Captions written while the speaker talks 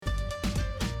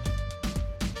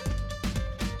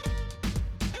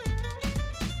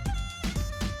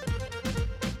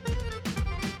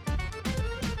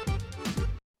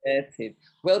That's it.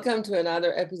 Welcome to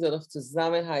another episode of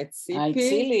Zusammenheit CP.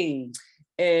 Silly.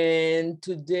 And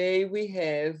today we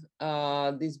have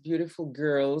these beautiful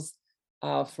girls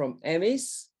from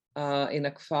Emis in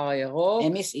Akfar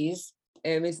Yarok.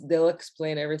 Emis, they'll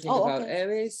explain everything about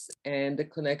Emis and the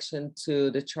connection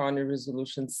to the Charney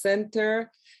Resolution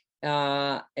Center.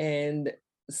 And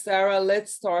Sara,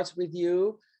 let's start with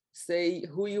you. Say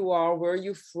who you are, where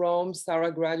you from. Sara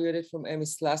graduated from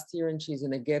Emis last year and she's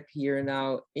in a gap year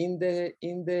now in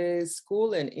the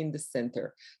school and in the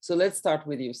center. So let's start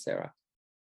with you, Sara.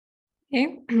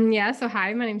 Okay, so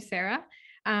hi, my name's Sara.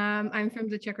 I'm from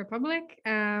the Czech Republic.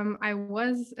 I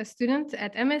was a student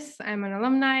at Emis. I'm an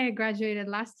alumni. I graduated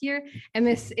last year.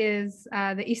 Emis is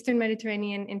the Eastern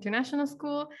Mediterranean International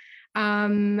School.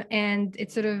 And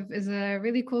it sort of is a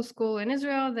really cool school in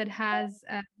Israel that has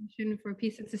a mission for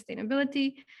peace and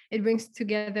sustainability. It brings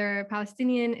together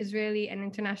Palestinian, Israeli, and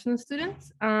international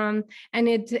students. And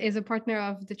it is a partner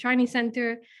of the Charney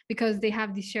Center because they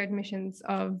have these shared missions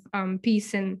of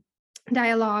peace and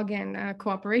dialogue and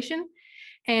cooperation.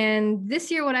 And this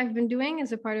year, what I've been doing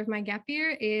as a part of my gap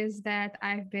year is that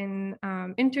I've been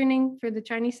interning for the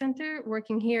Chinese Center,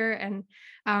 working here and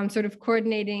sort of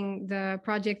coordinating the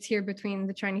projects here between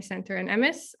the Chinese Center and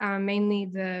Emis, mainly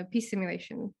the peace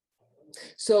simulation.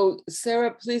 So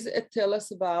Sara, please tell us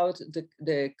about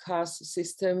the caste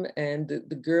system and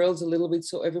the girls a little bit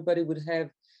so everybody would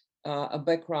have a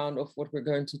background of what we're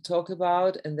going to talk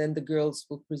about, and then the girls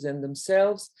will present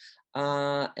themselves.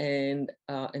 And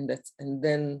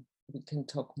then we can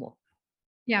talk more.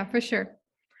 Yeah, for sure.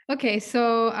 Okay,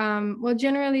 so well,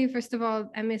 generally, first of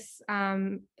all, Emis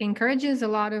encourages a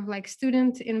lot of like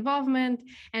student involvement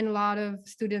and a lot of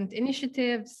student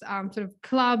initiatives, sort of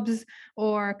clubs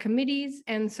or committees.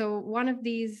 And so one of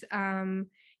these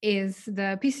is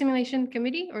the Peace Simulation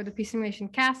Committee, or the Peace Simulation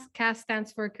CAS. CAS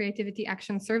stands for Creativity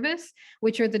Action Service,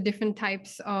 which are the different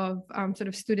types of sort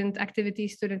of student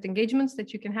activities, student engagements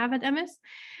that you can have at Emis.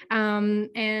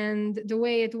 And the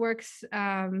way it works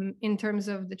in terms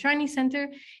of the Chinese Center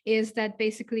is that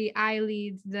basically I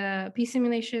lead the Peace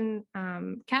Simulation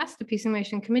CAS, the Peace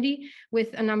Simulation Committee,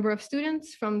 with a number of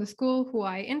students from the school who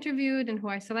I interviewed and who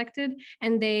I selected.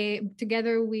 And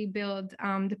together we build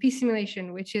the Peace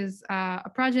Simulation, which is a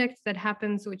project that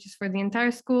happens, which is for the entire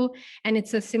school. And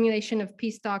it's a simulation of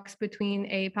peace talks between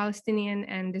a Palestinian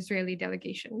and Israeli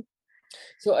delegation.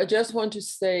 So I just want to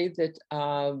say that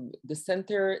the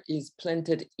center is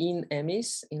planted in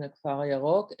Emis, in Akfar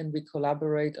Yarok, and we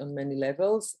collaborate on many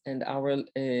levels. And our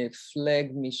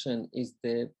flag mission is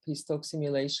the peace talk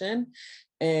simulation.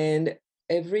 And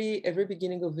every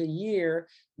beginning of the year,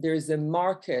 there's a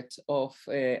market of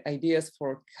ideas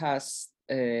for CAS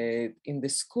in the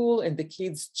school, and the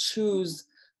kids choose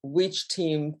which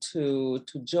team to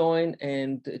join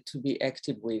and to be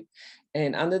active with.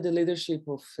 And under the leadership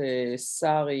of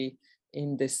Sari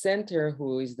in the center,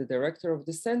 who is the director of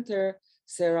the center,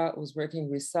 Sara was working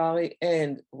with Sari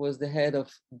and was the head of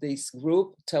this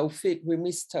group. Taufik, we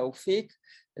miss Taufik,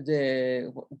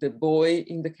 the boy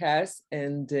in the cast,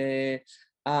 and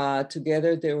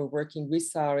together they were working with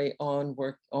Sari on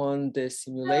the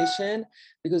simulation,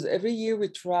 because every year we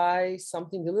try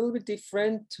something a little bit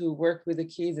different to work with the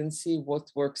kids and see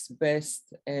what works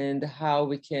best and how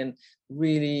we can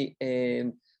really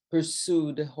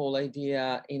pursue the whole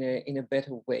idea in a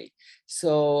better way.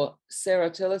 So Sara,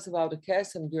 tell us about the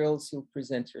cast, and girls, you'll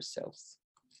present yourselves.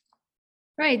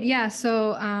 Right, yeah,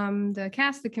 so the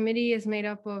CAS, the committee, is made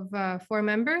up of 4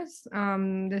 members.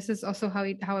 This is also how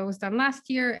it was done last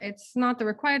year. It's not the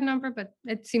required number, but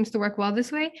it seems to work well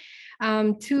this way.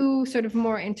 2 sort of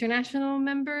more international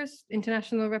members,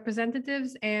 international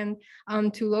representatives, and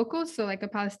 2 locals, so like a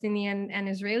Palestinian and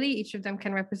Israeli. Each of them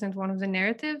can represent one of the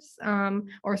narratives,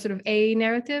 or sort of a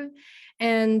narrative.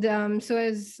 And so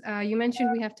as you mentioned,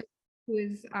 we have who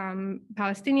is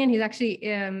Palestinian. He's actually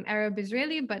Arab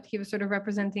Israeli, but he was sort of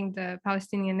representing the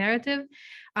Palestinian narrative.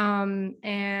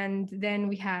 And then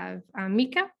we have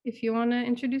Mika, if you want to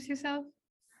introduce yourself.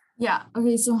 Yeah,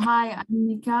 okay, so hi, I'm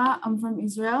Mika. I'm from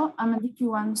Israel. I'm a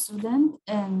DP1 student,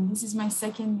 and this is my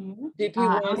second year.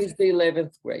 DP1 is the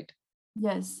 11th grade.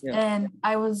 Yes, yeah. And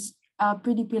I was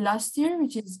pre-DP last year,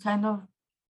 which is kind of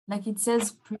like it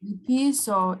says pre-DP,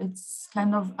 so it's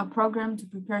kind of a program to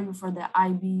prepare you for the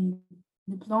IB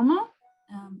diploma.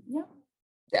 Yeah.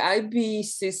 The IB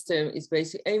system is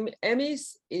basically,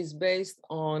 Emis is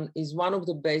one of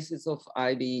the bases of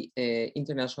IB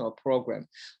international program.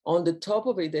 On the top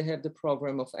of it, they have the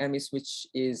program of Emis, which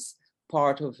is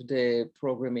part of the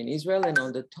program in Israel. And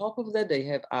on the top of that, they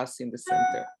have us in the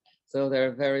center. So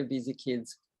they're very busy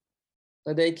kids,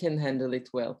 but they can handle it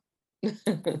well.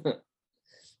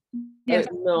 Yes,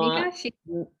 Noah,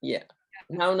 Mika, yeah.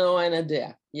 Now Noah and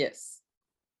Adea, yes.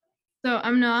 So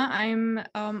I'm Noah.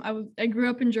 I grew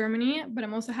up in Germany, but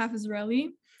I'm also half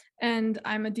Israeli, and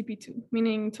I'm a DP2,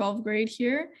 meaning 12th grade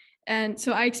here. And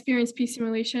so I experienced peace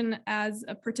simulation as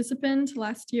a participant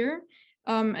last year,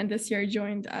 and this year I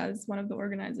joined as one of the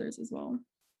organizers as well.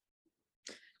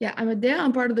 Yeah, I'm Adea.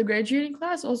 I'm part of the graduating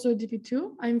class, also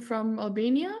DP2. I'm from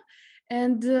Albania,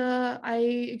 and I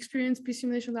experienced peace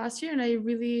simulation last year, and I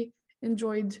really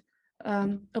enjoyed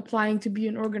applying to be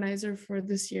an organizer for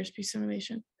this year's peace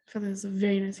simulation. I felt it was a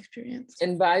very nice experience.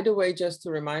 And by the way, just to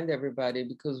remind everybody,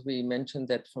 because we mentioned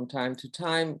that from time to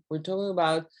time, we're talking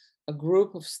about a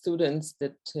group of students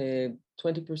that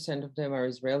 20% of them are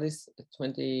Israelis,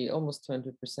 almost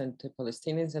 20%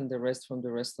 Palestinians, and the rest from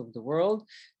the rest of the world.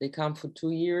 They come for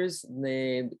 2 years.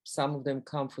 Some of them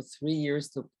come for 3 years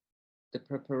to the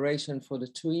preparation for the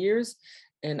 2 years.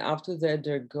 And after that,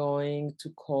 they're going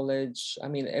to college. I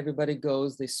mean, everybody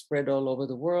goes, they spread all over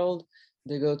the world.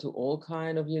 They go to all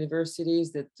kinds of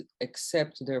universities that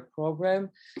accept their program,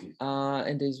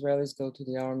 and the Israelis go to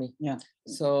the army. Yeah.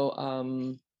 So,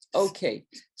 okay.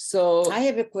 So I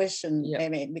have a question,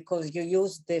 yeah. because you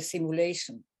used the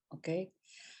simulation, okay?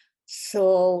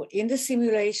 So in the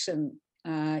simulation,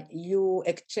 you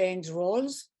exchange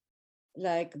roles,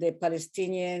 like the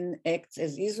Palestinian acts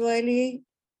as Israeli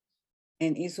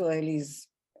and Israelis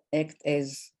act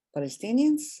as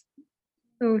Palestinians?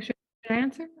 So should I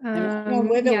answer?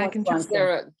 Whoever Yeah, I wants can to answer.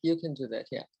 Sarah, you can do that,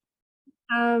 yeah.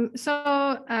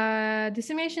 The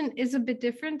simulation is a bit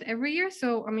different every year.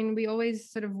 So, I mean, we always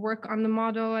sort of work on the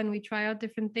model and we try out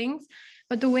different things.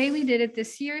 But the way we did it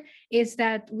this year is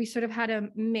that we sort of had a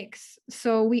mix.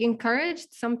 So we encouraged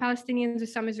some Palestinians or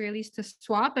some Israelis to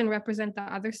swap and represent the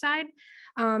other side.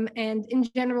 And in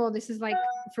general, this is like,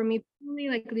 for me,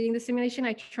 like leading the simulation,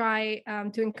 I try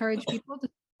to encourage people to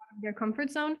their comfort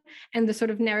zone and the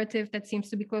sort of narrative that seems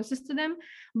to be closest to them.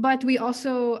 But we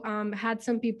also had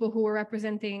some people who were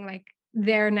representing like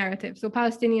their narrative. So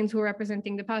Palestinians who were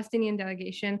representing the Palestinian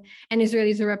delegation, and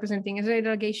Israelis who were representing Israeli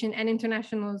delegation, and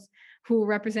internationals who were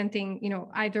representing, you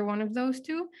know, either one of those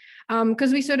two.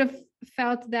 Because we sort of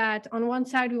felt that on one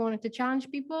side we wanted to challenge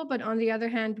people, but on the other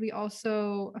hand, we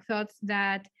also felt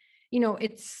that, you know,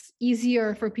 it's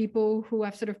easier for people who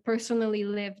have sort of personally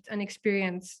lived an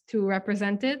experience to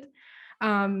represent it.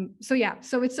 So yeah,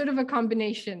 so it's sort of a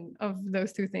combination of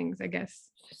those two things, I guess.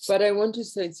 But I want to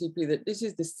say, CP, that this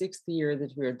is the 6th year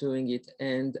that we are doing it,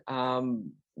 and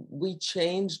we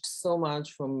changed so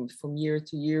much from year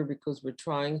to year because we're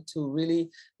trying to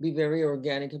really be very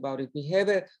organic about it. We have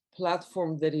a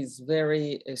platform that is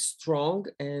very strong,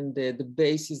 and the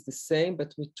base is the same,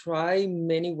 but we try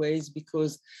many ways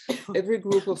because every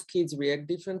group of kids react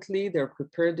differently, they're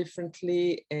prepared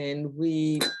differently, and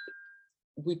we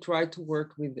try to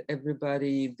work with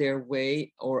everybody their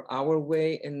way or our way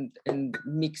and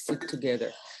mix it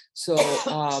together. So,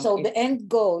 so the end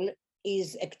goal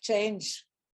is exchange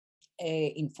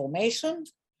information.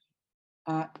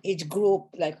 Each group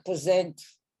like present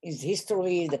its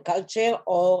history, the culture,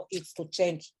 or it's to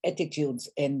change attitudes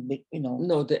and, you know.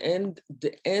 No, the end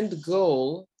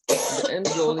goal is I'm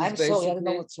basically sorry, I don't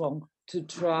know what's wrong. to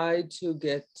try to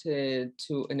get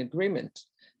to an agreement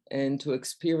and to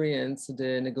experience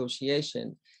the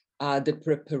negotiation. The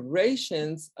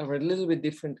preparations are a little bit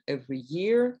different every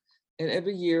year. And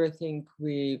every year, I think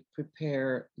we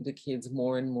prepare the kids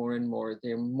more and more and more.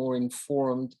 They're more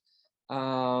informed.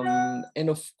 And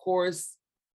of course,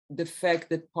 the fact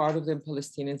that part of them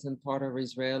Palestinians and part are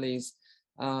Israelis,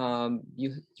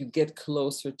 you get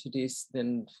closer to this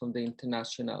than from the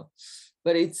international.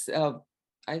 But it's,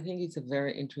 I think it's a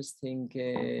very interesting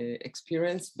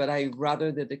experience, but I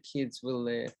rather that the kids will,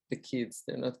 the kids,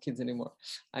 they're not kids anymore.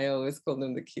 I always call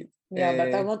them the kids. Yeah,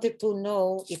 but I wanted to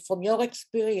know if from your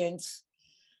experience,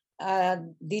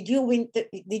 did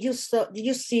you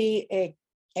see a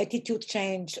attitude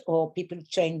change or people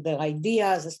change their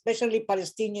ideas, especially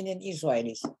Palestinian and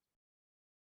Israelis?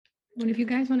 One of you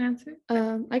guys want to answer?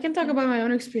 I can talk about my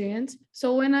own experience.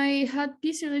 So when I had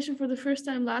peace simulation for the first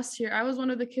time last year, I was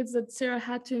one of the kids that Sarah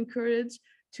had to encourage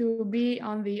to be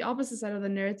on the opposite side of the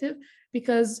narrative,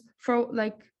 because for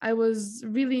like I was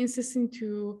really insisting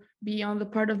to be on the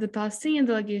part of the Palestinian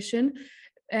delegation,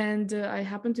 and I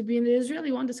happened to be in the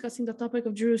Israeli one discussing the topic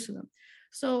of Jerusalem.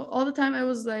 So all the time I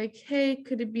was like, hey,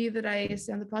 could it be that I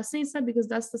stay on the Palestinian side because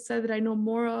that's the side that I know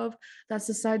more of, that's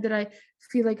the side that I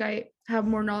feel like I have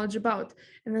more knowledge about.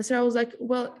 And then Sarah was like,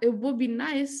 well, it would be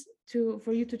nice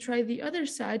for you to try the other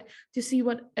side to see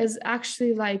what is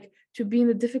actually like to be in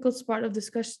the difficult part of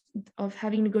discussion of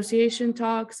having negotiation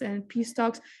talks and peace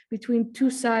talks between two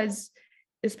sides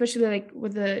especially like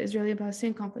with the Israeli and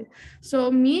Palestinian conflict.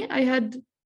 So me, I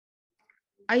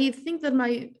think that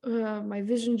my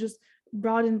vision just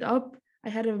broadened up. I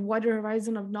had a wider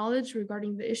horizon of knowledge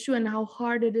regarding the issue and how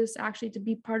hard it is actually to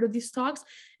be part of these talks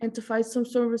and to find some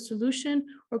sort of a solution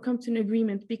or come to an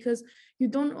agreement, because you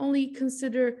don't only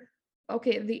consider,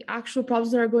 okay, the actual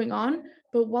problems that are going on,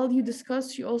 but while you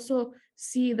discuss, you also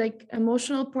see like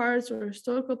emotional parts or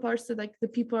historical parts that like the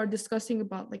people are discussing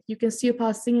about. Like you can see a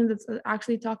Palestinian that's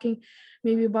actually talking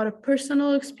maybe about a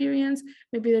personal experience,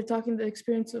 maybe they're talking the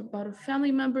experience about a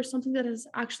family member, something that has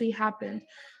actually happened.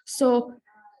 So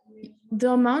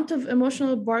the amount of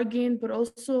emotional bargain, but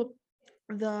also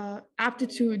the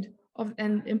aptitude of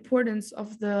and importance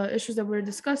of the issues that we're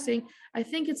discussing, I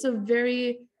think it's a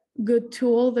very good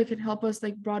tool that can help us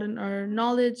like broaden our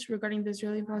knowledge regarding the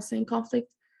Israeli-Palestinian conflict.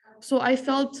 So I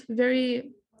felt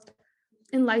very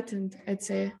enlightened, I'd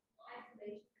say.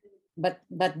 But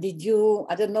did you,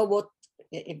 I don't know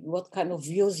what kind of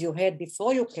views you had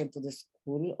before you came to the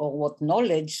school or what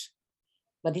knowledge,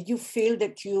 but did you feel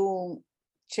that you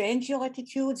changed your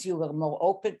attitudes? You were more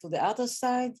open to the other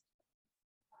side?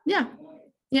 Yeah.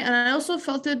 Yeah. And I also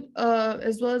felt it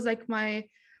as well as like my,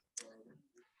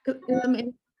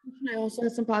 I also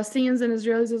had some Palestinians and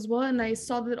Israelis as well. And I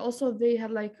saw that also they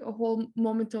had like a whole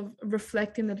moment of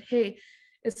reflecting that, hey,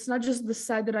 it's not just the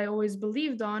side that I always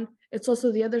believed on, it's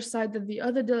also the other side that the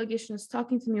other delegation is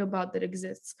talking to me about that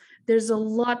exists. There's a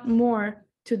lot more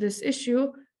to this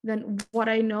issue than what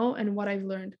I know and what I've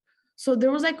learned. So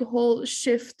there was like a whole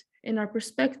shift in our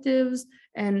perspectives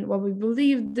and what we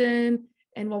believed in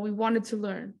and what we wanted to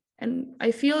learn. And I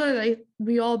feel like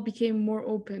we all became more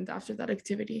open after that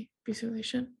activity, peace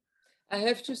relation. I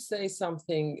have to say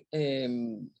something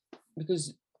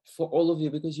because for all of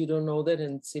you, because you don't know that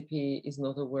and CP is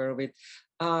not aware of it.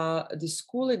 The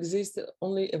school exists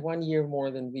only 1 year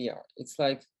more than we are. It's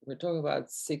like we're talking about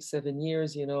 6-7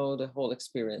 years, you know, the whole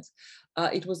experience.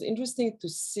 It was interesting to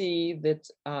see that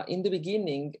in the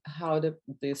beginning, how the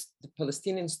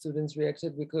Palestinian students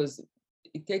reacted, because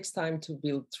it takes time to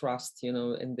build trust, you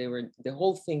know, and the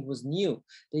whole thing was new.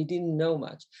 They didn't know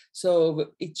much.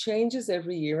 So it changes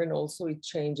every year, and also it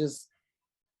changes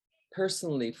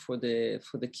personally for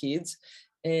the kids.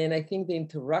 And I think the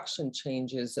interaction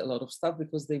changes a lot of stuff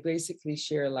because they basically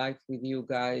share life with you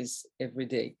guys every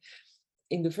day.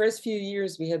 In the first few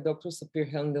years, we had Dr. Sapir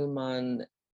Hendelman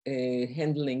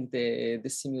handling the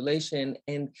simulation,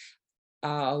 and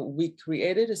we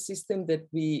created a system that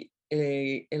we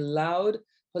allowed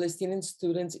Palestinian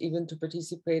students even to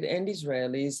participate, and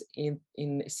Israelis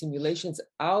in simulations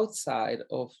outside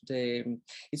of the,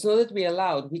 it's not that we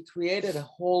allowed, we created a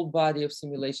whole body of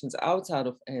simulations outside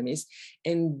of AMIS,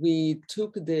 and we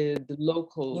took the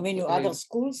local— You mean your other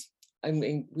schools? I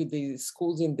mean, with the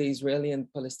schools in the Israeli and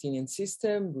Palestinian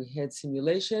system, we had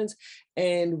simulations,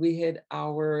 and we had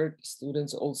our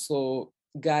students also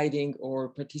guiding or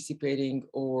participating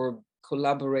or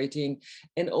collaborating,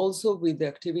 and also with the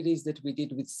activities that we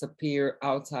did with Sapir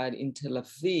outside in Tel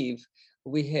Aviv.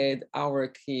 We had our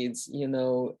kids, you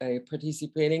know,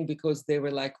 participating because they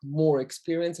were like more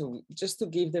experienced, just to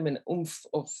give them an oomph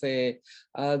of the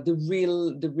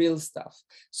real stuff.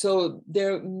 So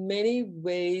there are many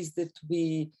ways that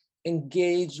we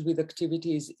engage with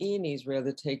activities in Israel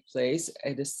that take place.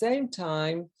 At the same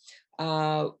time,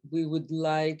 we would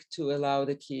like to allow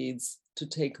the kids to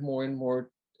take more and more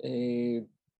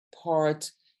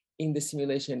part in the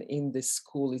simulation in the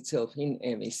school itself, in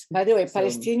AMIS. By the way,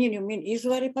 Palestinian, you mean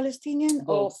Israeli Palestinian?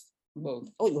 Both. Or both.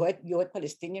 Oh, you had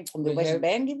Palestinian from the We West have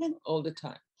Bank even? all the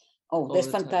time. Oh, all that's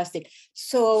the time. fantastic.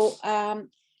 So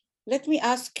let me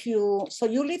ask you, so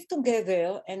you live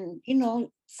together and, you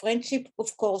know, friendship,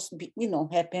 of course, you know,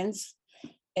 happens.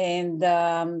 And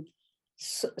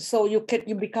so you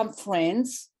become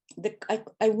friends.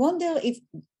 I wonder if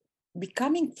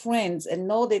becoming friends and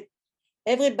know that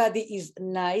everybody is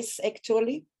nice,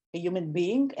 actually, a human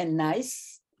being and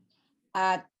nice,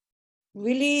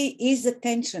 really ease the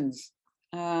tensions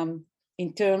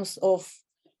in terms of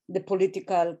the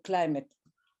political climate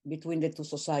between the two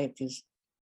societies.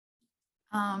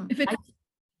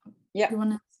 You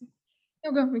wanna?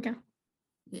 No, go, Mika.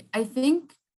 I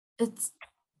think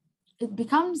it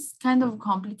becomes kind of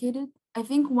complicated. I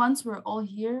think once we're all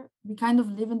here, we kind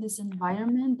of live in this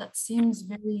environment that seems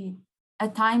very,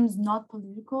 at times, not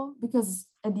political, because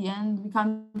at the end, we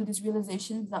come to these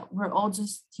realizations that we're all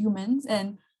just humans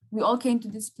and we all came to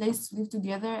this place to live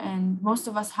together, and most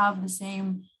of us have the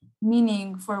same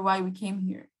meaning for why we came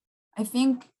here. I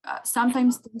think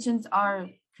sometimes tensions are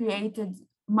created.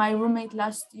 My roommate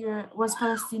last year was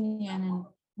Palestinian, and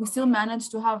we still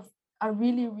managed to have a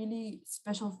really, really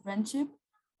special friendship.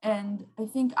 And I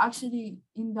think actually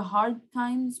in the hard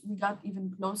times, we got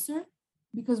even closer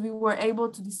because we were able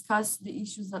to discuss the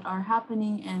issues that are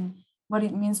happening and what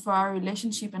it means for our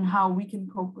relationship and how we can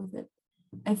cope with it.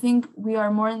 I think we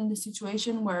are more in the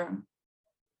situation where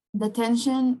the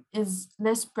tension is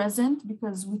less present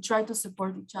because we try to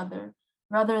support each other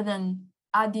rather than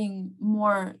adding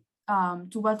more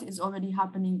to what is already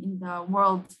happening in the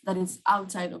world that is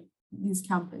outside of this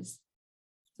campus.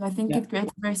 So I think it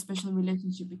creates a very special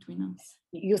relationship between us.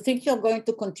 You think you're going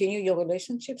to continue your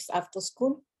relationships after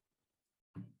school?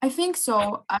 I think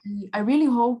so. I really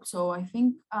hope so. I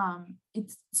think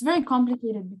it's very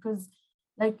complicated because,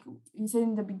 like you said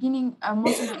in the beginning,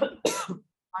 most of the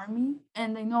army,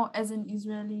 and I know as an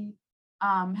Israeli,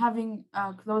 having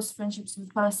close friendships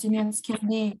with Palestinians can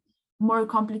be more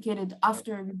complicated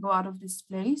after we go out of this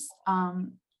place.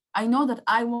 I know that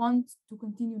I want to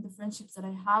continue the friendships that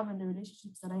I have and the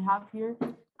relationships that I have here,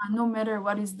 no matter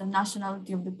what is the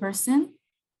nationality of the person.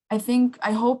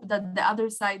 I hope that the other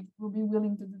side will be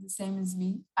willing to do the same as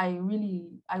me. I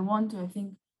want to. I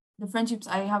think the friendships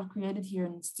I have created here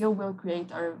and still will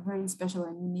create are very special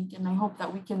and unique. And I hope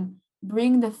that we can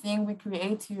bring the thing we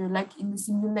create here, like in the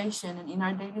simulation and in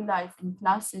our daily life, in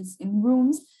classes, in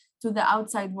rooms, to the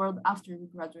outside world after we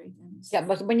graduate. Yeah,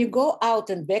 but when you go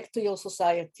out and back to your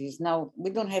societies, now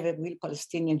we don't have a real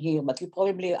Palestinian here, but you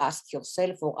probably ask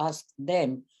yourself or ask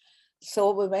them.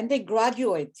 So when they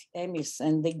graduate, Emis,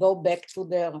 and they go back to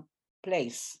their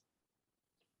place,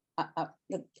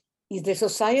 is the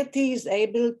society is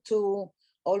able to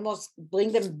almost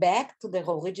bring them back to their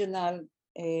original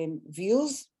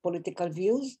views, political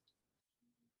views?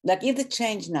 Like if they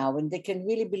change now and they can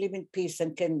really believe in peace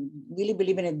and can really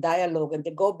believe in a dialogue and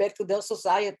they go back to their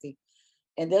society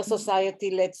and their society,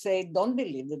 let's say, don't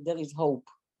believe that there is hope.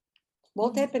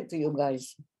 What happened to you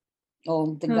guys?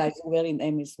 Or the guys who were in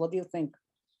Emis, what do you think?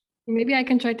 Maybe I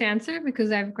can try to answer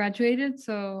because I've graduated.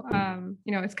 So,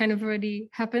 it's kind of already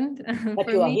happened. But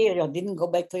for you are me. here, you didn't go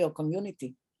back to your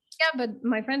community. Yeah, but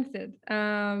my friends did.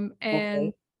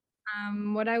 Okay.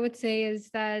 What I would say is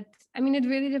that, it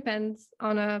really depends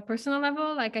on a personal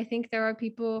level. Like, I think there are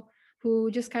people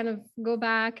who just kind of go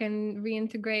back and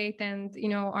reintegrate and,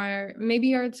 are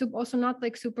also not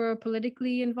like super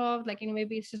politically involved. Like,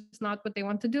 maybe it's just not what they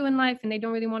want to do in life and they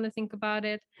don't really want to think about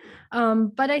it.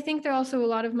 But I think there are also a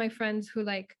lot of my friends who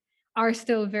are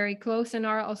still very close and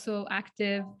are also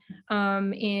active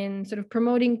in sort of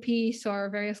promoting peace or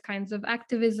various kinds of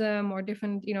activism or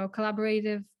different,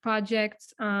 collaborative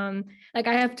projects. Like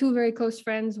I have two very close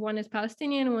friends. One is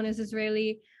Palestinian, one is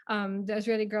Israeli. The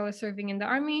Israeli girl is serving in the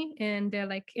army and they're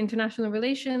like international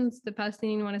relations. The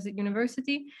Palestinian one is at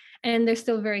university and they're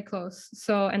still very close.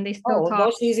 So, and they still talk.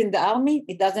 Although she's in the army,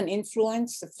 it doesn't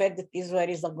influence the fact that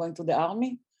Israelis are going to the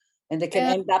army and they can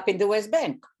end up in the West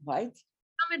Bank, right?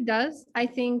 It does. I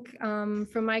think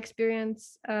from my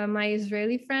experience, my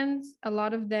Israeli friends, a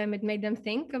lot of them, it made them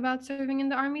think about serving in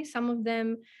the army. Some of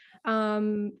them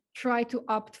try to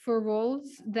opt for roles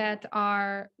that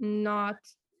are not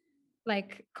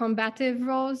like combative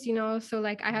roles, so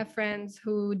like I have friends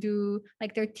who do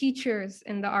like they're teachers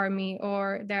in the army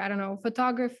or they're, I don't know,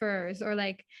 photographers or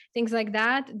like things like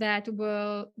that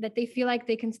they feel like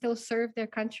they can still serve their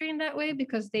country in that way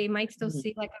because they might still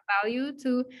see like a value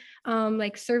to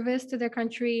like service to their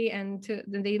country and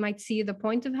they might see the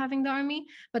point of having the army,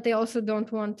 but they also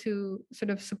don't want to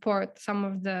sort of support some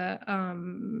of the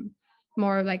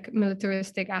more like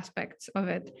militaristic aspects of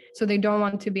it. So they don't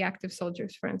want to be active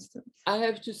soldiers, for instance. I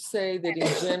have to say that in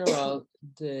general,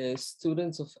 the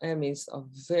students of EMIS are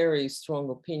very strong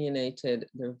opinionated.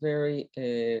 They're very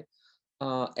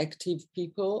active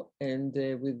people and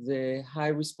with the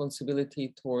high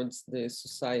responsibility towards the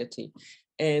society.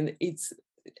 And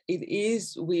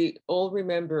we all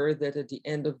remember that at the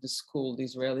end of the school, the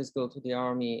Israelis go to the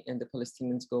army and the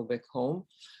Palestinians go back home.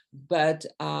 But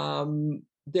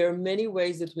there are many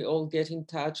ways that we all get in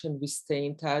touch and we stay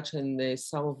in touch, and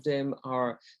some of them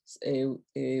are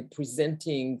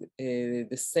presenting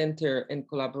the center and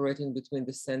collaborating between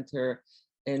the center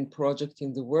and project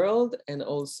in the world, and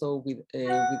also with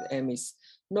EMIS.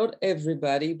 Not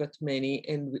everybody, but many,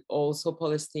 and also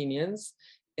Palestinians.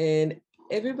 And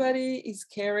everybody is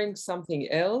carrying something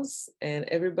else, and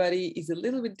everybody is a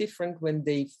little bit different when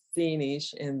they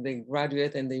finish and they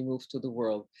graduate and they move to the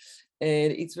world.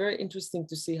 And it's very interesting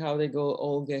to see how they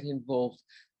all get involved.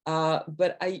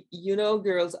 But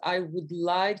girls, I would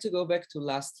like to go back to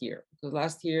last year, because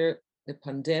last year, the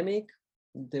pandemic,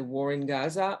 the war in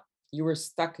Gaza, you were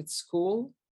stuck at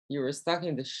school, you were stuck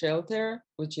in the shelter,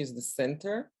 which is the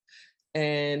center,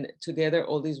 and together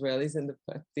all the Israelis in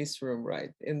this room,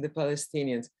 right, and the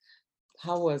Palestinians.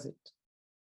 How was it?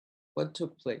 What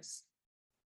took place?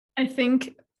 I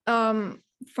think from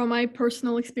my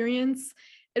personal experience,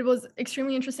 it was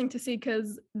extremely interesting to see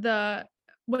because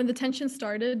when the tension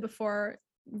started before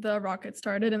the rocket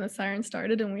started and the siren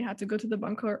started and we had to go to the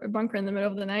bunker in the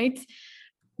middle of the night,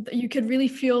 you could really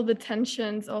feel the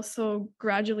tensions also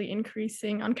gradually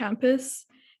increasing on campus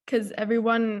because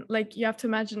everyone, like, you have to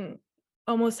imagine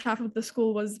almost half of the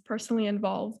school was personally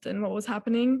involved in what was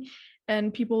happening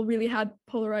and people really had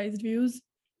polarized views.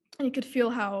 And you could feel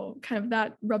how kind of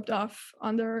that rubbed off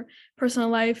on their personal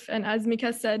life. And as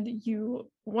Mika said,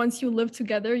 once you live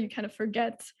together, you kind of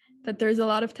forget that there's a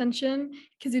lot of tension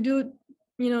because you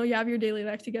have your daily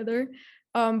life together.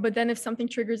 But then if something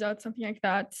triggers out something like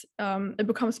that, it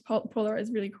becomes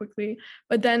polarized really quickly.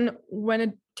 But then when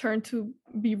it turned to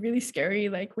be really scary,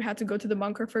 like we had to go to the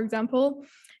bunker, for example,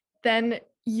 then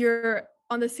you're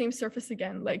on the same surface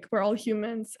again. Like we're all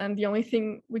humans and the only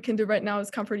thing we can do right now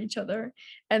is comfort each other.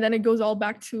 And then it goes all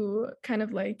back to kind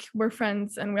of like we're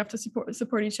friends and we have to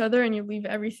support each other, and you leave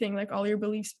everything, like all your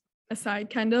beliefs aside,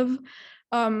 kind of.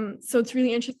 So it's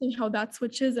really interesting how that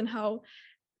switches and how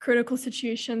critical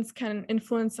situations can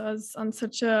influence us on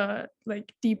such a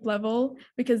like deep level,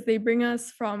 because they bring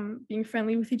us from being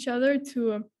friendly with each other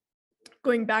to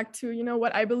going back to,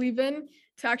 what I believe in,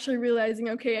 to actually realizing,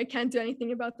 okay, I can't do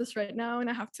anything about this right now and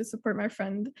I have to support my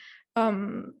friend.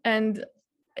 And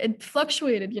it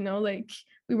fluctuated, like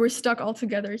we were stuck all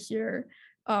together here.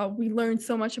 We learned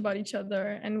so much about each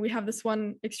other and we have this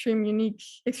one extremely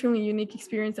unique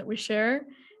experience that we share.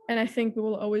 And I think we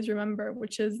will always remember,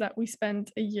 which is that we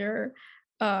spent a year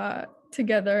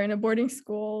together in a boarding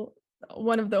school,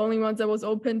 one of the only ones that was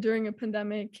open during a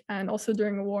pandemic and also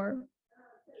during a war.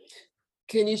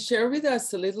 Can you share with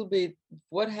us a little bit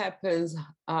what happens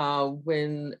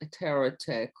when a terror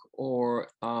attack or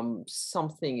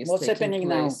something is taking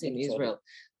place in Israel?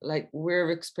 Like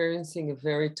we're experiencing a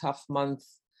very tough month.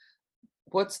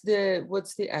 What's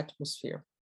the atmosphere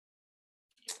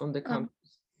on the campus?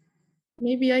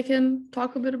 Maybe I can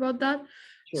talk a bit about that.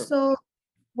 Sure. So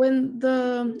when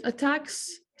the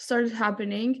attacks started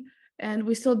happening and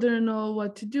we still didn't know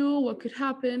what to do, what could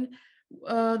happen,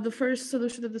 the first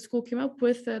solution that the school came up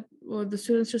with that the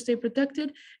students should stay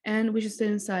protected and we should stay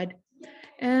inside.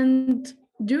 And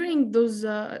during those,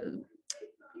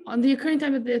 on the occurring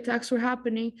time that the attacks were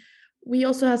happening, we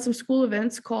also had some school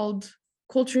events called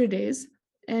Culture Days.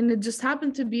 And it just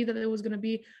happened to be that it was going to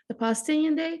be the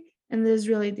Palestinian Day and the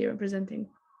Israeli Day representing.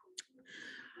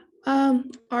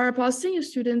 Our Palestinian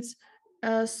students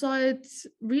saw it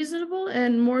reasonable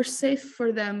and more safe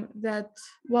for them that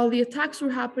while the attacks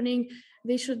were happening,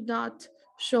 they should not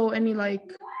show any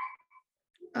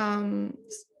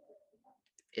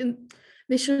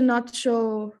they should not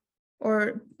show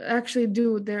or actually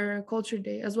do their culture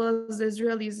day, as well as the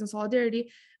Israelis in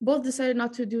solidarity, both decided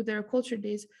not to do their culture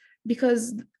days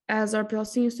because, as our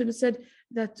Palestinian students said,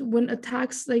 that when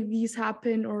attacks like these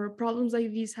happen or problems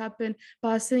like these happen,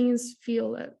 Palestinians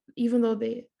feel, even though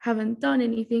they haven't done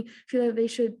anything, feel that they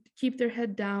should keep their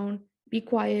head down, be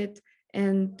quiet,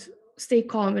 and stay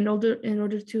calm in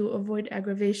order to avoid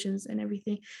aggravations and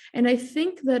everything. And I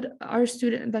think that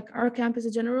our campus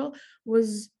in general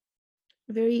was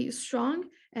very strong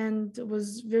and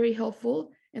was very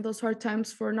helpful in those hard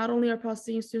times for not only our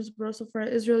Palestinian students, but also for our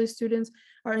Israeli students,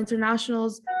 our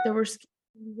internationals that were scared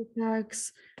of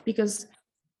attacks because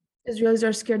Israelis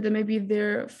are scared that maybe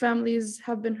their families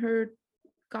have been hurt.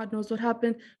 God knows what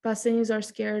happened. Palestinians are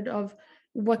scared of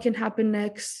what can happen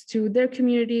next to their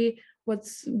community,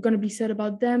 what's going to be said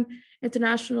about them.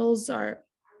 Internationals are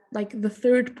like the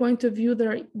third point of view that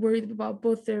are worried about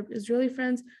both their Israeli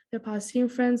friends, their Palestinian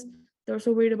friends. They're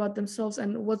also worried about themselves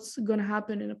and what's going to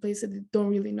happen in a place that they don't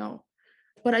really know.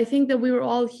 But I think that we were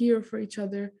all here for each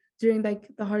other during like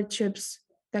the hardships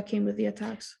that came with the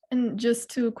attacks. And just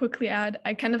to quickly add,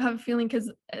 I kind of have a feeling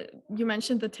because you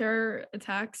mentioned the terror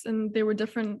attacks and they were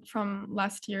different from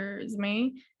last year's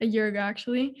May, a year ago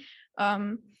actually.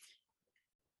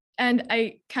 And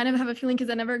I kind of have a feeling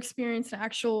because I never experienced an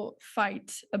actual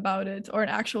fight about it or an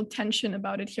actual tension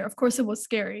about it here. Of course, it was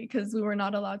scary because we were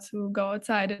not allowed to go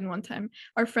outside. And one time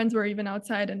our friends were even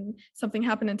outside and something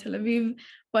happened in Tel Aviv.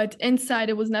 But inside,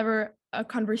 it was never a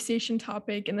conversation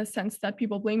topic in the sense that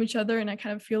people blame each other. And I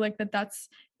kind of feel like that's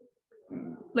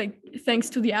like, thanks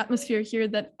to the atmosphere here,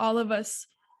 that all of us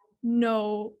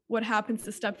know what happens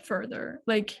a step further.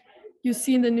 Like you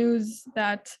see in the news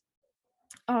that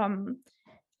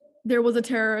there was a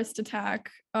terrorist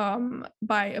attack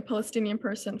by a Palestinian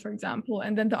person, for example,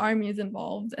 and then the army is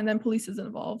involved, and then police is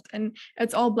involved, and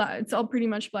it's all pretty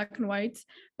much black and white.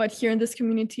 But here in this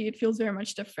community, it feels very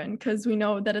much different because we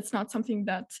know that it's not something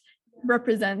that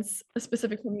represents a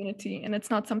specific community, and it's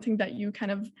not something that you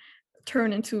kind of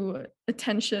turn into a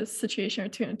tensious situation or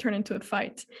turn into a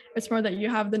fight. It's more that you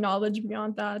have the knowledge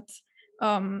beyond that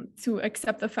to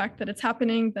accept the fact that it's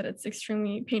happening, that it's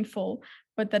extremely painful,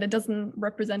 but that it doesn't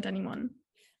represent anyone.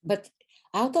 But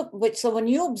so when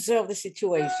you observe the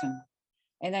situation,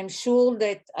 and I'm sure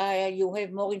that you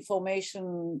have more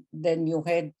information than you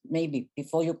had maybe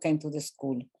before you came to the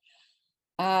school,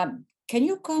 can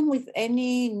you come with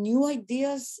any new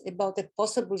ideas about a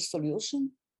possible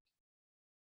solution?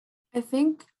 I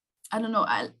think, I don't know,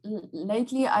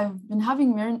 lately I've been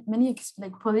having many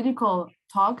like political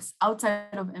talks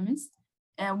outside of MS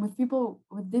and with people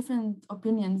with different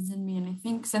opinions than me. And I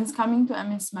think since coming to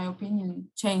MS, my opinion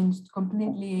changed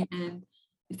completely and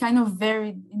it kind of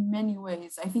varied in many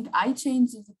ways. I think I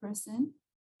changed as a person.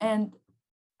 And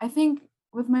I think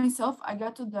with myself, I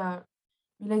got to the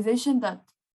realization that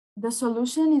the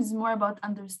solution is more about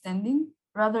understanding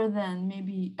rather than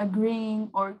maybe agreeing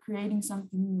or creating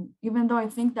something new. Even though I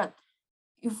think that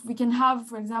if we can have,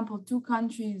 for example, two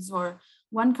countries or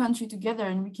one country together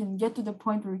and we can get to the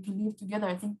point where we can live together,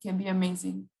 I think it can be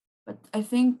amazing. But I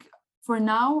think for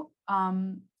now,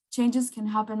 changes can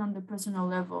happen on the personal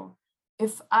level.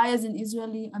 If I, as an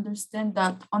Israeli, understand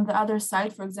that on the other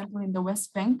side, for example, in the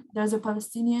West Bank, there's a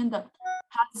Palestinian that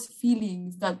has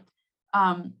feelings that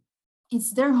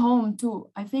it's their home too.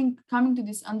 I think coming to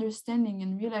this understanding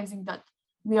and realizing that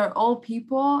we are all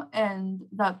people and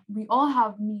that we all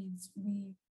have needs.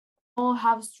 We all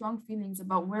have strong feelings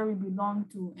about where we belong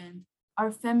to and our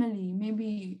family.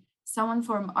 Maybe someone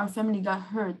from our family got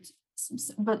hurt,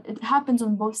 but it happens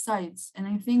on both sides. And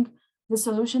I think the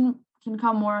solution can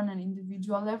come more on an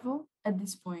individual level at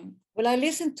this point. Well, I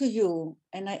listened to you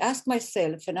and I asked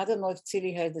myself, and I don't know if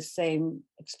Tzili had the same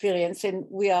experience, and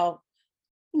we are,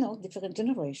 different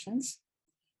generations.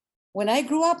 When I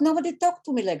grew up, nobody talked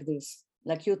to me like this,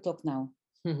 like you talk now.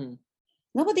 Mm-hmm.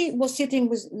 Nobody was sitting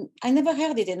with, I never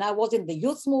heard it, and I was in the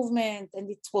youth movement,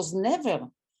 and it was never,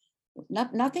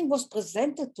 nothing was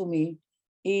presented to me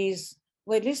is,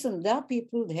 well, listen, there are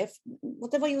people, they have,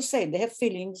 whatever you say, they have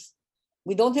feelings.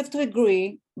 We don't have to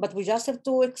agree, but we just have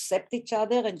to accept each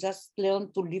other and just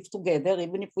learn to live together,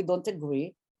 even if we don't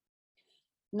agree.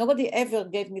 Nobody ever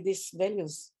gave me these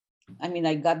values. I mean,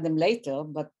 I got them later,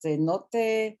 but not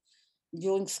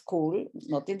during school,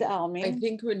 not in the army. I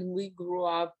think when we grew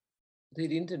up, they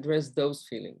didn't address those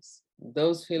feelings.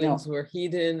 Those feelings were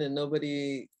hidden and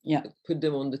nobody put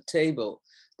them on the table.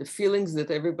 The feelings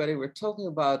that everybody were talking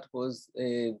about was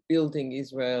building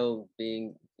Israel,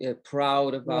 being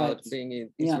proud about being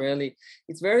Israeli.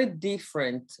 It's very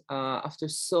different after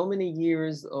so many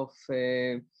years of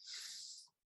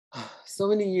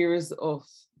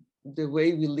the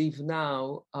way we live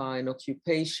now in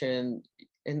occupation,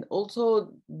 and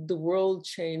also the world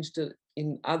changed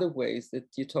in other ways that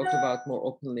you talked about more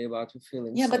openly about your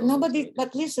feelings. Yeah, but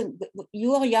but listen,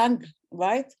 you are young,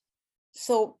 right?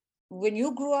 So when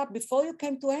you grew up, before you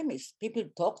came to Emis, people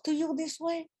talk to you this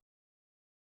way?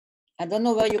 I don't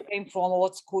know where you came from or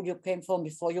what school you came from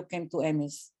before you came to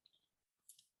Emis.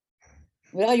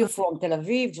 Where are you from? Tel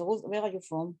Aviv, Jerusalem? Where are you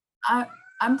from?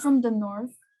 I'm from the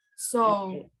north.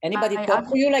 So anybody talk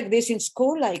to you like this in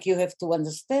school? Like you have to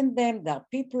understand them, there are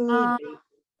people.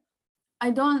 I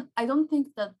don't think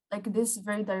that like this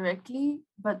very directly,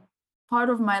 but part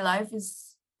of my life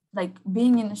is like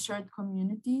being in a shared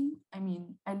community. I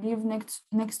mean, I live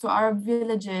next to Arab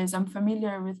villages. I'm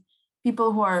familiar with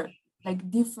people who are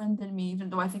like different than me, even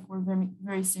though I think we're very,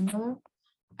 very similar.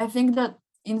 I think that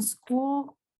in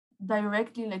school,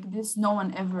 directly like this, no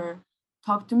one ever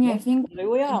talked to me. Yeah, I think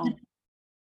we are.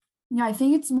 I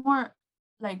think it's more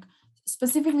like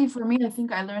specifically for me, I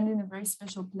think I learned in a very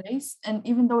special place. And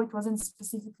even though it wasn't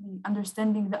specifically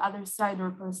understanding the other side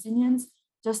or Palestinians,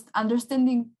 just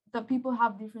understanding that people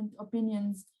have different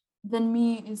opinions than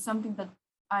me is something that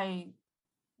I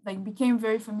like became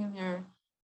very familiar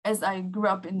as I grew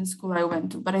up in the school I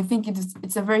went to. But I think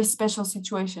it's a very special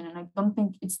situation, and I don't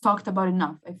think it's talked about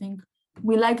enough. I think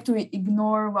we like to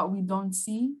ignore what we don't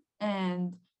see,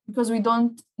 and because we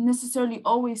don't necessarily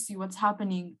always see what's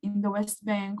happening in the West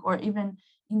Bank or even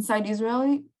inside Israel,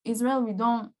 we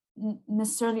don't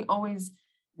necessarily always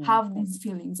have these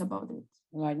feelings about it.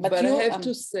 Right. But I have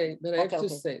to say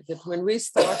that when we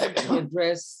started to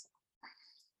address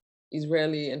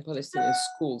Israeli and Palestinian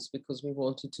schools because we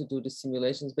wanted to do the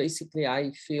simulations. Basically,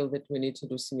 I feel that we need to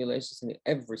do simulations in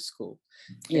every school,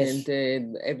 Yes.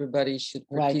 and everybody should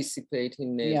Right. participate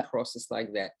in a Yeah. process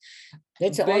like that.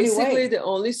 That's the only Basically, way. the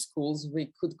only schools we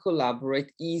could collaborate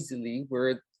easily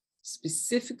were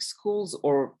specific schools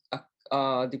or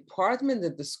a department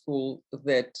at the school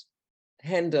that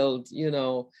handled,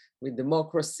 with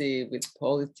democracy, with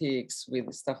politics,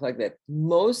 with stuff like that.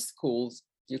 Most schools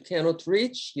you cannot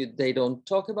reach, they don't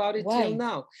talk about it till Why?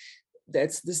 now.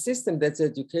 That's the system, that's the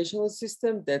educational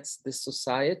system, that's the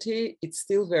society. It's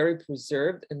still very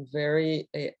preserved and very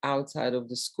outside of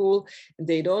the school.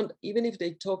 They don't, even if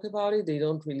they talk about it, they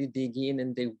don't really dig in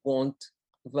and they won't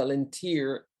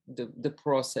volunteer the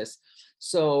process.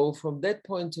 So from that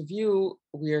point of view,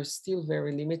 we are still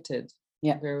very limited.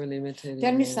 Yeah. Very limited.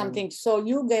 Tell me something. So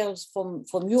you girls from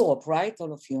Europe, right?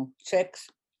 All of you, Czechs,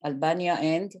 Albania,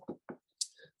 and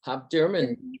half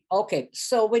German. Okay.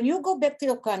 So when you go back to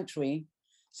your country,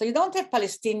 so you don't have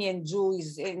Palestinian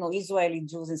Jews, Israeli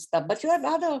Jews and stuff, but you have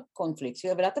other conflicts. You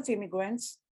have a lot of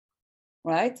immigrants,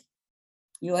 right?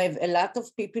 You have a lot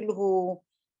of people who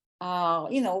are,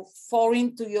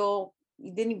 foreign to you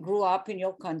didn't grow up in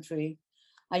your country.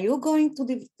 Are you going to,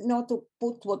 to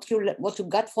put what you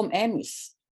got from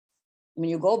Emis? When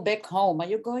you go back home, are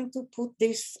you going to put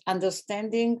this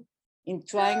understanding in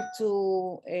trying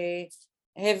to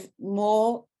have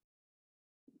more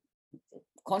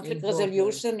conflict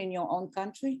resolution in your own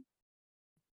country?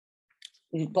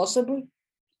 Is it possible?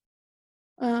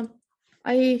 I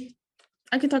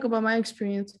can talk about my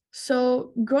experience.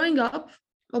 So growing up,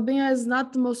 Albania is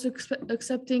not the most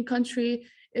accepting country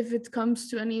if it comes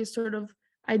to any sort of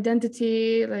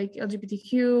identity like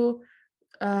LGBTQ,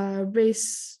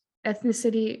 race,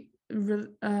 ethnicity,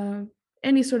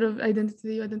 any sort of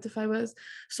identity you identify with.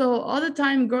 So all the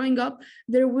time growing up,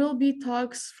 there will be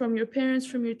talks from your parents,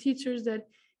 from your teachers that,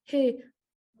 hey,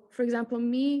 for example,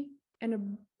 me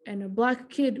and a Black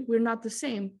kid, we're not the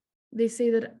same. They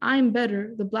say that I'm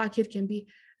better. The Black kid can be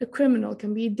a criminal,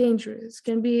 can be dangerous,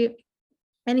 can be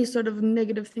any sort of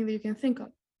negative thing that you can think of.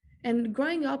 And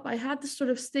growing up, I had this sort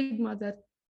of stigma that,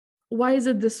 why is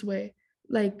it this way?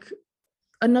 Like,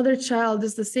 another child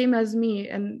is the same as me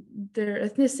and their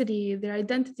ethnicity, their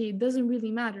identity doesn't really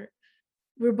matter.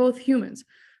 We're both humans.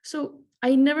 So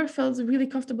I never felt really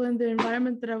comfortable in the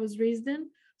environment that I was raised in.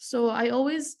 So I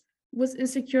always was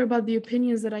insecure about the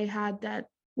opinions that I had, that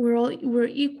we're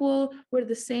equal, we're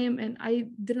the same. And I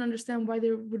didn't understand why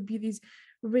there would be these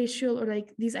racial or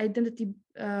like these identity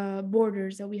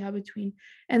borders that we have between.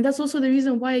 And that's also the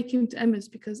reason why I came to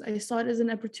Emis, because I saw it as an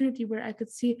opportunity where I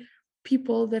could see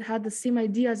people that had the same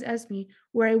ideas as me,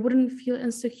 where I wouldn't feel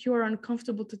insecure or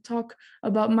uncomfortable to talk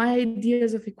about my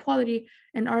ideas of equality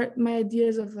and my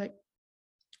ideas of like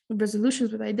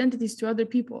resolutions with identities to other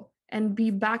people, and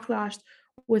be backlashed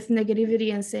with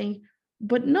negativity and saying,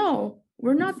 but no,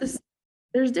 we're not the same.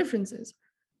 There's differences.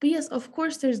 But yes, of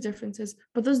course there's differences,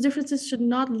 but those differences should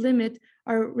not limit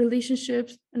our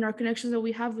relationships and our connections that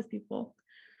we have with people.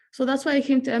 So that's why I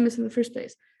came to MS in the first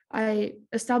place. I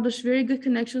established very good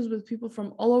connections with people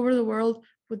from all over the world,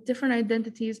 with different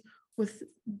identities, with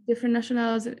different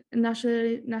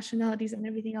nationalities and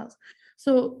everything else.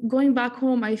 So going back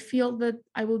home, I feel that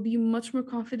I will be much more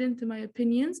confident in my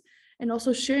opinions and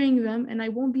also sharing them, and I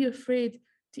won't be afraid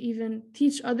to even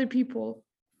teach other people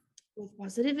with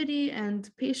positivity and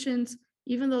patience,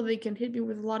 even though they can hit me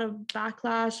with a lot of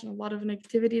backlash and a lot of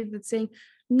negativity that's saying,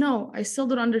 no, I still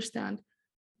don't understand.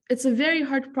 It's a very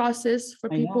hard process for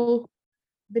people who've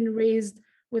been raised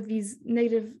with these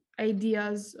negative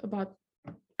ideas about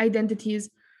identities.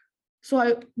 So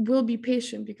I will be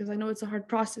patient because I know it's a hard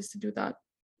process to do that.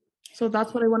 So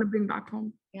that's what I want to bring back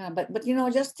home. Yeah, but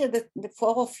just the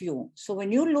four of you. So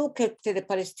when you look at the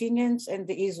Palestinians and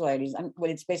the Israelis,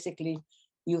 well, it's basically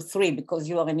you three because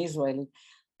you are an Israeli.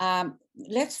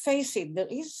 Let's face it, there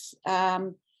is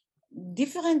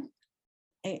different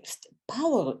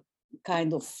power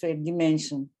kind of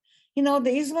dimension. The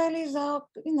Israelis are,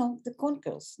 the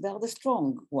conquerors. They are the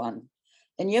strong one.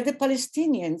 And you have the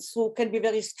Palestinians who can be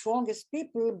very strong as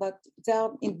people, but they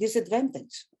are in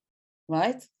disadvantage,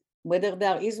 right? Whether they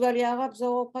are Israeli Arabs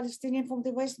or Palestinian from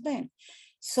the West Bank.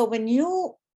 So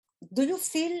do you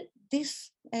feel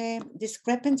this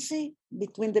discrepancy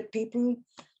between the people,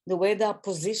 the way they are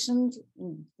positioned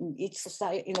in each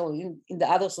society, in the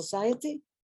other society?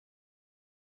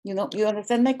 You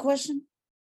understand my question?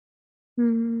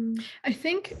 I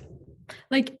think,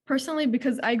 like, personally,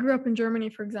 because I grew up in Germany,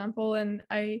 for example, and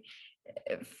I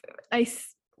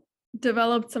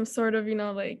developed some sort of,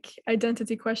 like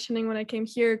identity questioning when I came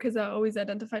here, because I always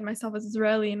identified myself as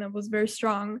Israeli, and it was very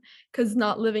strong because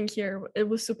not living here, it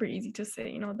was super easy to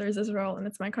say, there's Israel and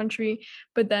it's my country,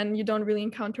 but then you don't really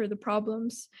encounter the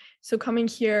problems. So coming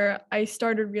here, I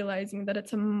started realizing that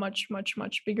it's a much, much,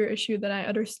 much bigger issue than I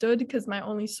understood, because my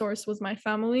only source was my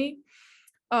family,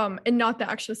 and not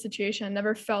the actual situation. I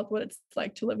never felt what it's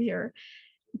like to live here.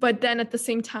 But then at the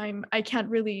same time, I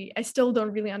still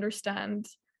don't really understand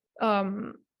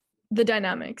the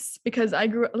dynamics, because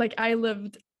I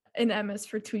lived in Emes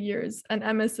for 2 years, and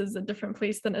Emes is a different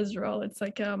place than Israel. It's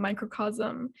like a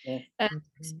microcosm, and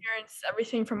experience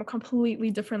everything from a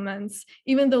completely different lens,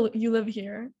 even though you live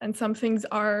here and some things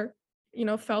are,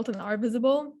 felt and are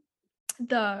visible.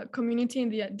 The community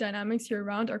and the dynamics here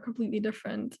around are completely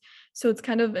different. So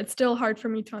it's still hard for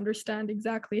me to understand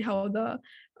exactly how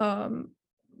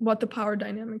what the power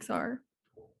dynamics are.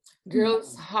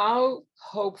 Girls, how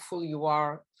hopeful you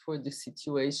are for the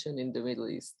situation in the Middle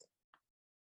East?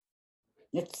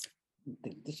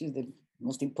 This is the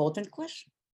most important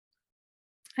question.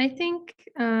 I think,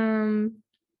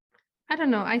 I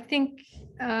don't know. I think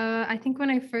when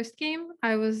I first came,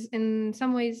 I was in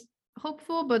some ways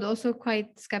hopeful, but also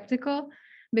quite skeptical,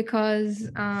 because,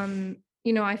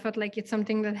 I felt like it's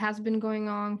something that has been going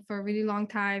on for a really long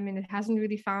time, and it hasn't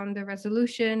really found a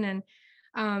resolution.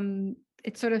 And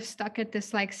it's sort of stuck at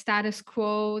this like status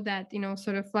quo that,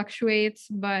 sort of fluctuates,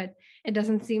 but it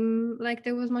doesn't seem like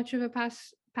there was much of a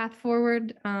path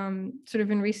forward, sort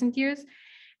of in recent years.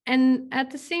 And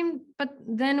but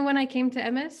then when I came to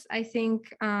Emes, I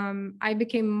think I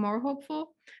became more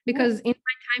hopeful, because in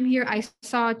my time here, I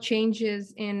saw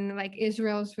changes in like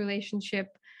Israel's relationship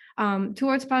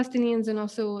towards Palestinians, and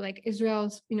also like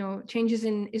Israel's, changes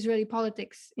in Israeli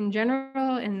politics in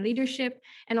general and leadership,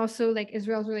 and also like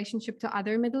Israel's relationship to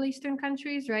other Middle Eastern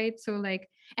countries, right? So like,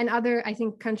 and other, I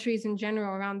think, countries in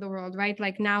general around the world, right?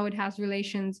 Like now it has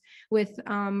relations with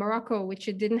Morocco, which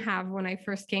it didn't have when I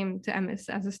first came to Emes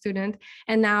as a student.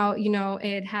 And now,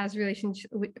 it has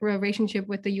relationship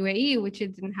with the UAE, which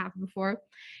it didn't have before.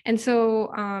 And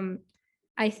so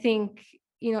I think,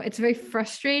 it's very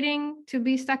frustrating to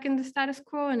be stuck in the status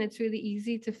quo, and it's really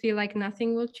easy to feel like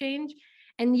nothing will change.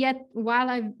 And yet, while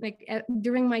I've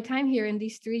during my time here in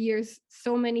these 3 years,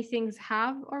 so many things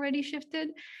have already shifted.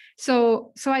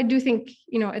 So I do think,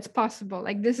 it's possible.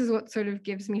 Like, this is what sort of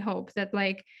gives me hope that,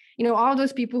 like, all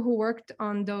those people who worked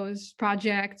on those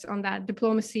projects, on that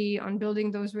diplomacy, on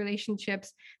building those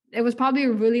relationships, it was probably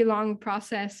a really long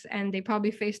process, and they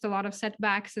probably faced a lot of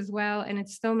setbacks as well. And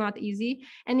it's still not easy.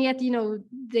 And yet,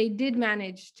 they did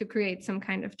manage to create some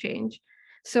kind of change.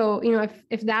 So,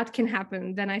 if that can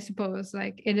happen, then I suppose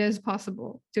like it is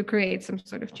possible to create some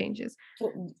sort of changes. So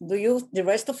the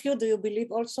rest of you, do you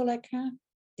believe also like her?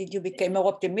 Did you become more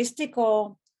optimistic,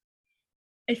 or?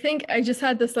 I think I just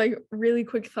had this like really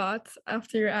quick thought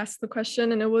after you asked the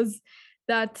question, and it was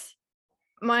that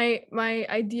my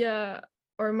idea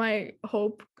or my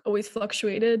hope always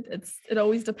fluctuated. It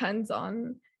always depends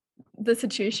on the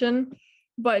situation.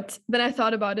 But then I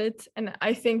thought about it, and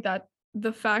I think that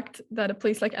the fact that a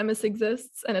place like Emes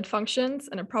exists and it functions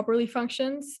and it properly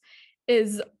functions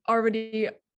is already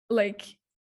like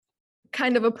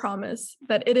kind of a promise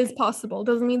that it is possible.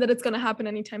 Doesn't mean that it's going to happen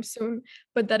anytime soon,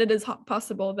 but that it is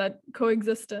possible, that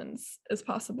coexistence is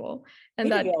possible, and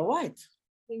really, that you're right.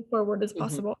 moving forward is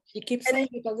possible. He keeps saying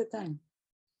it all the time.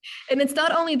 And it's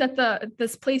not only that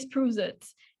this place proves it,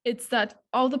 it's that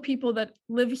all the people that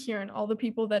live here and all the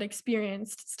people that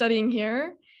experienced studying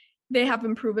here, they have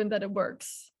been proven that it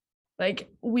works. Like,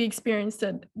 we experienced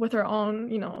it with our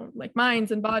own, like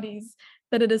minds and bodies,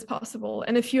 that it is possible.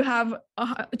 And if you have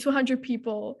 200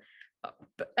 people,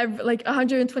 like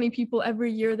 120 people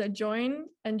every year that join,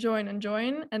 and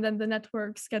then the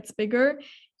networks gets bigger,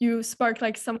 you spark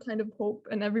like some kind of hope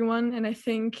in everyone. And I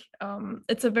think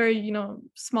it's a very,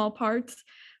 small part,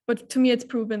 but to me, it's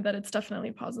proven that it's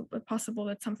definitely possible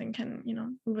that something can,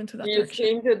 move into that direction. Do you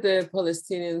think that the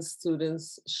Palestinian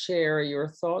students share your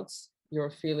thoughts, your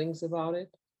feelings about it?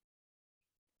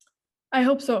 I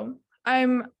hope so.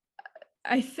 I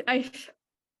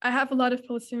have a lot of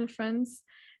Palestinian friends,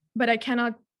 but I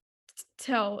cannot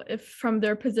tell if from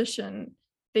their position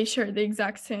they share the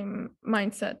exact same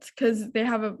mindset, because they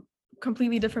have a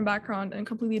completely different background and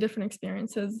completely different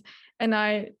experiences. And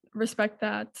I respect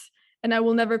that. And I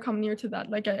will never come near to that.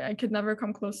 Like, I could never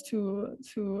come close to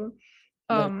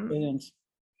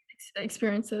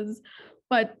experiences.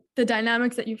 But the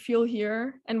dynamics that you feel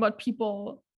here and what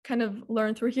people kind of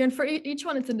learn through here, and for each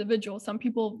one, it's individual. Some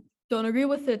people don't agree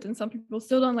with it, and some people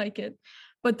still don't like it.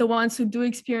 But the ones who do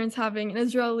experience having an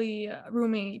Israeli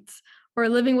roommate, or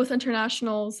living with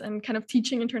internationals and kind of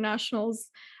teaching internationals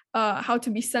how to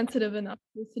be sensitive enough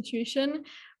to the situation,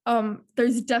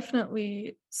 there's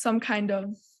definitely some kind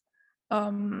of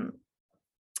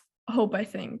hope, I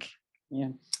think. Yeah.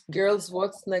 Girls,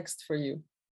 what's next for you?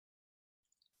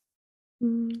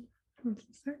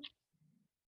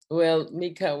 Well,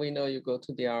 Mika, we know you go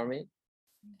to the army.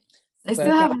 I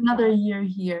still have another year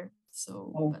here,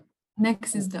 so but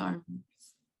next is the army.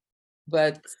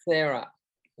 But Sara,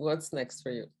 what's next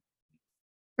for you?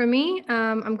 For me,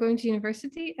 I'm going to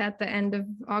university at the end of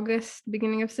August,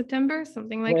 beginning of September,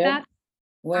 something like that.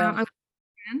 Well, I'm going to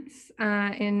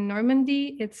France, in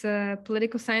Normandy. It's a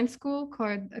political science school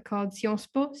called Sciences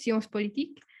Po, Sciences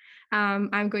Politiques.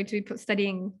 I'm going to be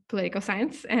studying political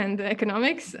science and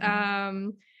economics.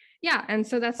 Yeah, and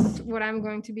so that's what I'm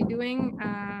going to be doing.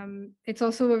 It's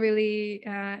also a really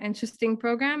interesting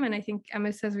program, and I think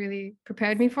MS has really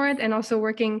prepared me for it. And also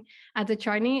working at the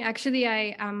Charney. Actually,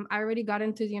 I already got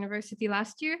into the university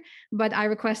last year, but I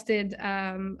requested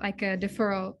like a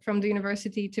deferral from the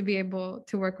university to be able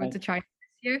to work with the Charney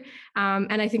this year.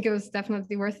 And I think it was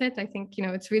definitely worth it. I think, you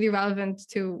know, it's really relevant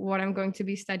to what I'm going to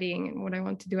be studying and what I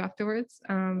want to do afterwards.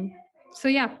 So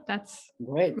yeah, that's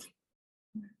great.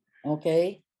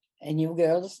 Okay. And you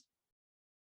girls?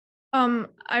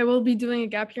 I will be doing a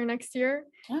gap year next year,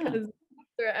 because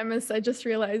after MS, I just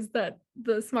realized that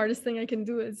the smartest thing I can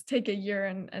do is take a year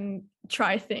and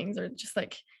try things, or just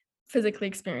like physically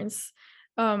experience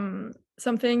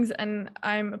some things. And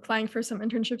I'm applying for some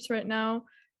internships right now,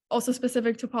 also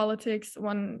specific to politics.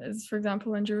 One is, for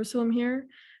example, in Jerusalem here,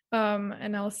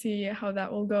 and I'll see how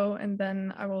that will go, and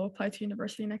then I will apply to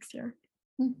university next year.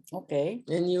 Okay.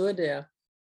 And you, Adea?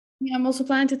 Yeah, I'm also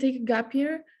planning to take a gap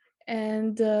year,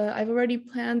 and I've already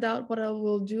planned out what I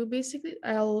will do. Basically,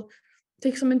 I'll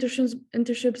take some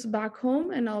internships back home,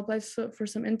 and I'll apply for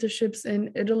some internships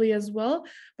in Italy as well.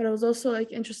 But I was also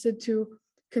like interested to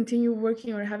continue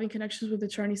working or having connections with the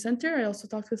Charney Center. I also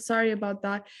talked with Sari about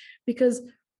that, because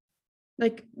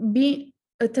like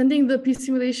attending the peace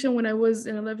simulation when I was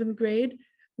in 11th grade,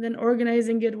 then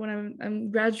organizing it when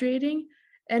I'm graduating,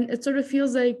 and it sort of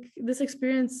feels like this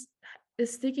experience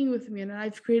is sticking with me, and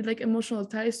I've created like emotional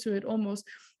ties to it almost.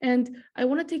 And I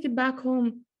want to take it back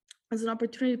home as an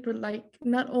opportunity for like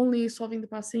not only solving the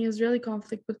Palestinian-Israeli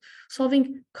conflict, but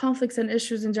solving conflicts and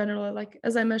issues in general. Like,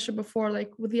 as I mentioned before,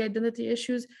 like with the identity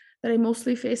issues that I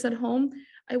mostly face at home,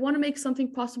 I want to make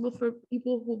something possible for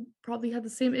people who probably have the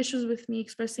same issues with me,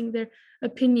 expressing their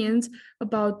opinions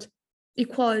about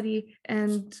equality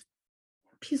and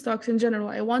peace talks in general.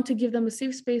 I want to give them a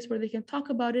safe space where they can talk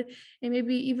about it. And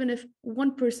maybe even if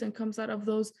one person comes out of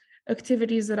those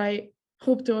activities that I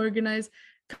hope to organize,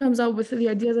 comes out with the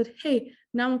idea that, hey,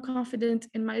 now I'm confident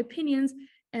in my opinions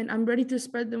and I'm ready to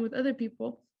spread them with other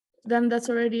people, then that's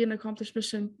already an accomplished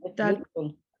mission that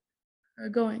are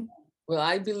going. Well,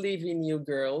 I believe in you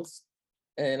girls,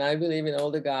 and I believe in all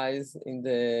the guys in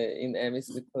EMIS,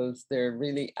 because they're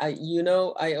really,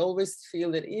 I always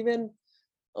feel that even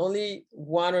only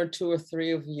one or two or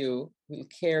three of you will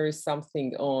carry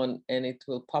something on, and it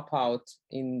will pop out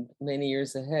in many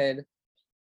years ahead.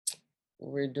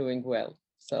 We're doing well.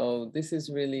 So this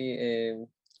is really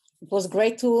it was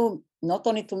great to not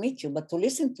only to meet you, but to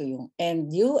listen to you.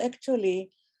 And you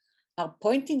actually are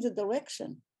pointing the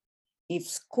direction. If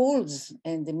schools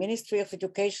and the Ministry of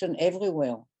Education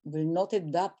everywhere will not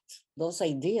adopt those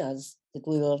ideas that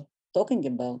we were talking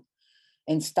about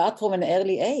and start from an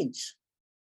early age,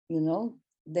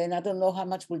 then I don't know how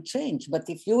much will change. But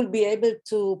if you will be able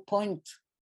to point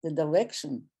the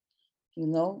direction,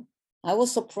 I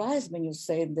was surprised when you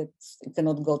said that it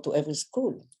cannot go to every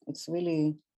school. It's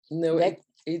really... No,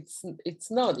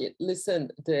 it's not. Listen,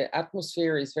 the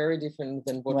atmosphere is very different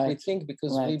than what we think,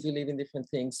 because we believe in different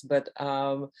things. But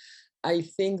I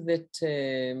think that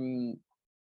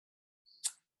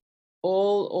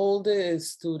all the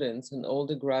students and all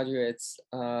the graduates,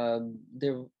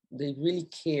 they really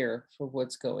care for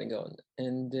what's going on,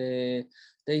 and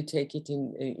they take it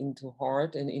into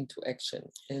heart and into action.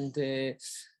 And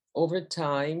over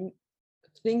time,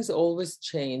 things always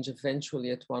change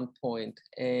eventually at one point.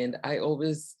 And I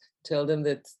always tell them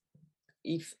that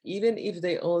even if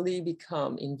they only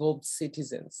become involved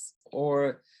citizens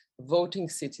or voting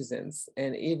citizens,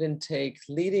 and even take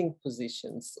leading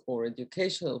positions or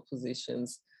educational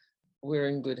positions, we're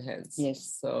in good hands.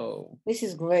 Yes. So this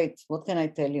is great. What can I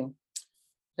tell you?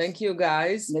 Thank you,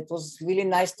 guys. It was really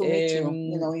nice to meet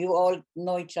you. You all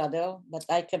know each other, but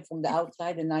I came from the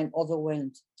outside and I'm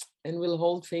overwhelmed. And we'll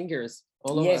hold fingers,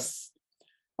 all of us.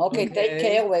 Okay, take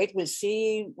care. Wait,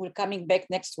 we're coming back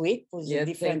next week with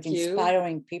different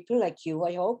inspiring people like you,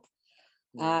 I hope.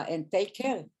 And take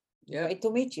care. Yeah. Great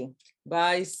to meet you.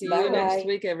 Bye. See you Bye-bye. next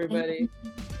week, everybody.